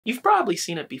You've probably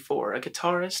seen it before, a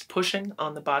guitarist pushing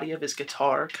on the body of his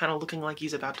guitar, kind of looking like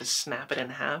he's about to snap it in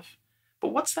half. But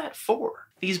what's that for?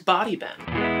 These body bend.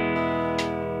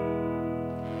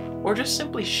 Or just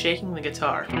simply shaking the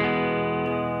guitar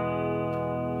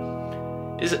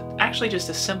is actually just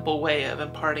a simple way of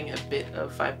imparting a bit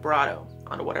of vibrato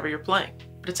onto whatever you're playing.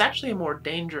 But it's actually a more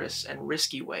dangerous and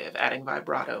risky way of adding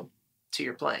vibrato to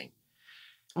your playing.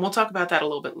 And we'll talk about that a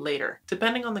little bit later.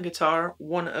 Depending on the guitar,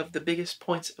 one of the biggest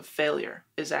points of failure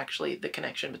is actually the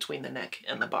connection between the neck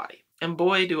and the body. And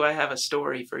boy, do I have a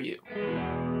story for you.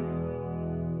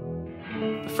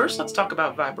 But first, let's talk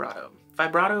about vibrato.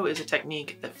 Vibrato is a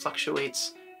technique that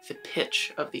fluctuates the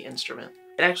pitch of the instrument.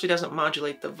 It actually doesn't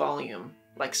modulate the volume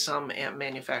like some amp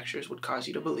manufacturers would cause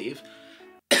you to believe.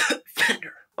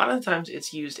 Fender. A lot of the times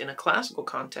it's used in a classical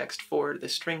context for the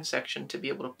string section to be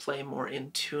able to play more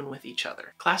in tune with each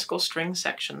other. Classical string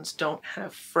sections don't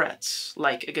have frets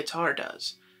like a guitar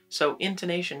does, so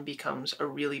intonation becomes a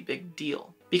really big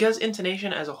deal. Because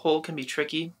intonation as a whole can be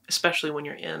tricky, especially when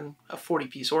you're in a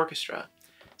 40-piece orchestra,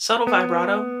 subtle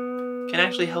vibrato can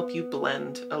actually help you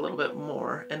blend a little bit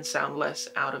more and sound less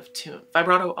out of tune.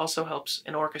 Vibrato also helps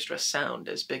an orchestra sound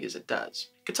as big as it does.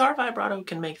 Guitar vibrato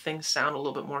can make things sound a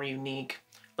little bit more unique,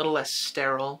 a little less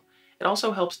sterile. It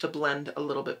also helps to blend a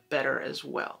little bit better as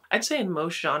well. I'd say in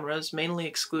most genres, mainly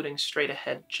excluding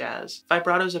straight-ahead jazz,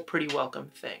 vibrato is a pretty welcome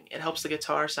thing. It helps the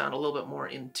guitar sound a little bit more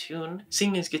in tune,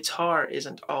 seeing as guitar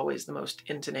isn't always the most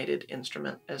intonated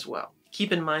instrument as well.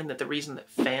 Keep in mind that the reason that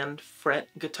fanned fret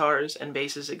guitars and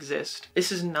basses exist, this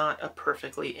is not a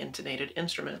perfectly intonated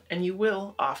instrument, and you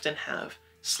will often have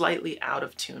slightly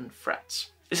out-of-tune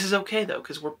frets. This is okay though,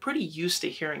 because we're pretty used to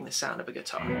hearing the sound of a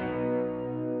guitar.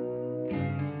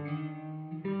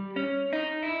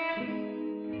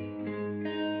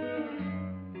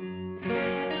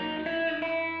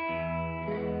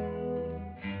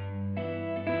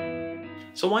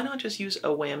 So why not just use a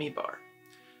whammy bar?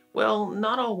 Well,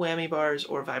 not all whammy bars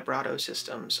or vibrato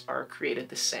systems are created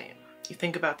the same. You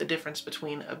think about the difference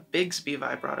between a Bigsby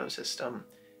vibrato system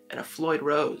and a Floyd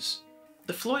Rose.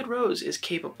 The Floyd Rose is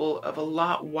capable of a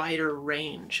lot wider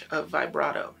range of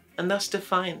vibrato, and thus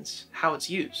defines how it's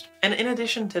used. And in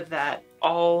addition to that,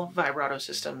 all vibrato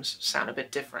systems sound a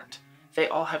bit different. They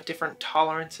all have different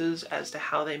tolerances as to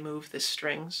how they move the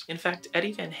strings. In fact,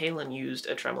 Eddie Van Halen used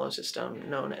a tremolo system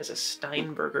known as a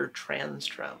Steinberger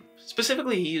TransTrem.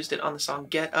 Specifically, he used it on the song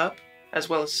Get Up, as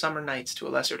well as Summer Nights to a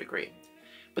lesser degree.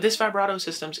 But this vibrato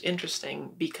system's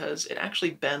interesting because it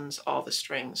actually bends all the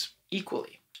strings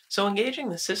equally. So engaging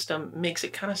the system makes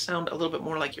it kind of sound a little bit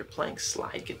more like you're playing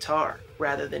slide guitar,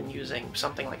 rather than using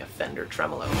something like a Fender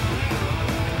tremolo.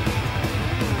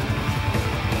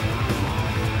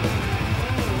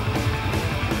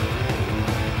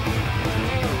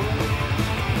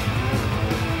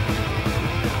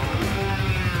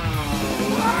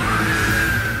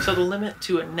 So the limit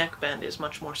to a neck bend is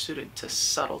much more suited to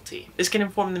subtlety. This can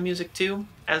inform the music too,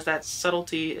 as that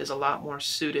subtlety is a lot more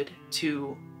suited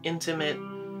to intimate,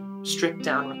 stripped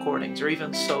down recordings, or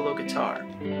even solo guitar.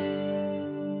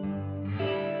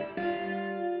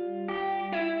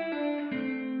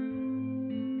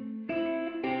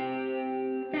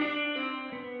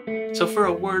 So for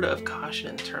a word of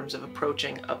caution in terms of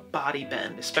approaching a body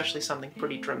bend, especially something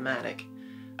pretty dramatic,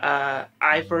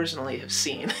 I personally have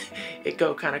seen it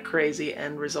go kind of crazy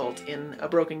and result in a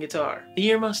broken guitar. The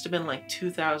year must have been like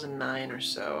 2009 or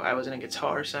so. I was in a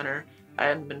guitar center. I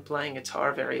hadn't been playing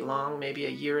guitar very long, maybe a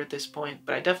year at this point,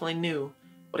 but I definitely knew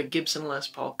what a Gibson Les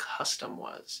Paul Custom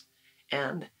was.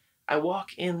 And I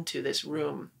walk into this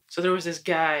room. So there was this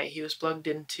guy, he was plugged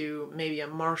into maybe a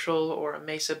Marshall or a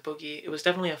Mesa Boogie. It was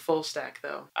definitely a full stack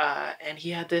though. And he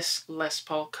had this Les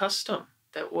Paul Custom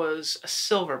that was a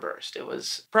silver burst. It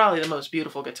was probably the most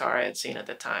beautiful guitar I had seen at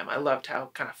the time. I loved how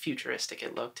kind of futuristic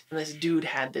it looked. And this dude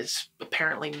had this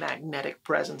apparently magnetic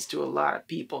presence to a lot of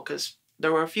people, because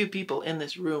there were a few people in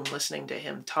this room listening to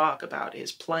him talk about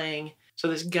his playing. So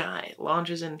this guy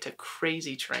launches into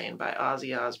Crazy Train by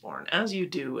Ozzy Osbourne, as you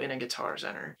do in a guitar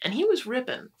center. And he was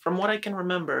ripping. From what I can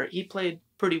remember, he played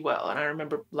pretty well. And I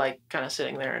remember like kind of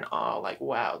sitting there in awe, like,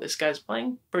 wow, this guy's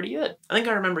playing pretty good. I think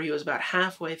I remember he was about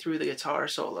halfway through the guitar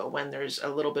solo when there's a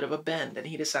little bit of a bend and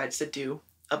he decides to do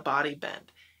a body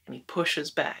bend. And he pushes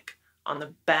back on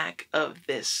the back of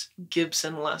this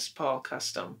Gibson Les Paul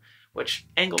Custom, which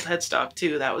angled headstock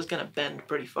too, that was gonna bend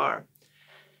pretty far.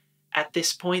 At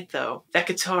this point though, that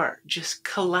guitar just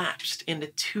collapsed into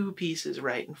two pieces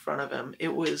right in front of him.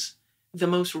 It was the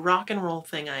most rock and roll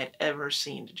thing I had ever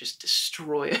seen to just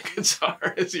destroy a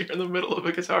guitar as you're in the middle of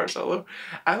a guitar solo.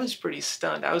 I was pretty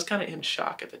stunned. I was kind of in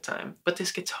shock at the time. But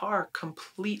this guitar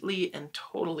completely and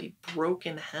totally broke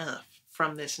in half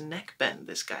from this neck bend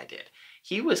this guy did.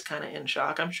 He was kind of in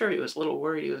shock. I'm sure he was a little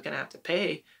worried he was going to have to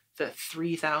pay the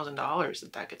 $3,000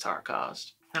 that that guitar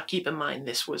cost. Now keep in mind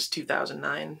this was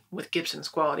 2009. With Gibson's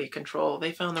quality control,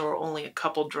 they found there were only a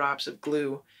couple drops of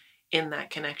glue in that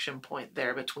connection point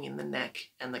there between the neck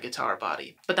and the guitar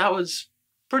body. But that was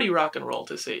pretty rock and roll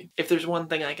to see. If there's one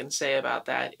thing I can say about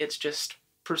that, it's just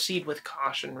proceed with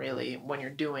caution, really, when you're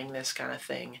doing this kind of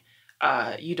thing.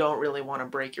 You don't really want to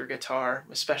break your guitar,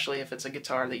 especially if it's a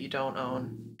guitar that you don't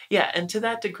own. Yeah, and to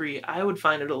that degree, I would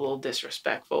find it a little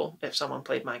disrespectful if someone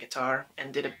played my guitar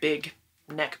and did a big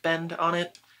neck bend on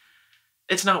it.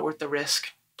 It's not worth the risk.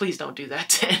 Please don't do that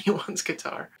to anyone's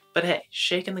guitar. But hey,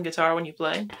 shaking the guitar when you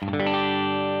play,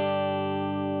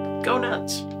 go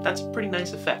nuts. That's a pretty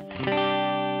nice effect.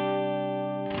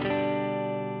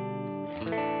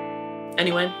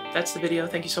 Anyway, that's the video.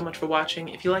 Thank you so much for watching.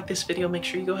 If you like this video, make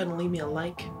sure you go ahead and leave me a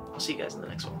like. I'll see you guys in the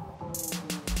next one.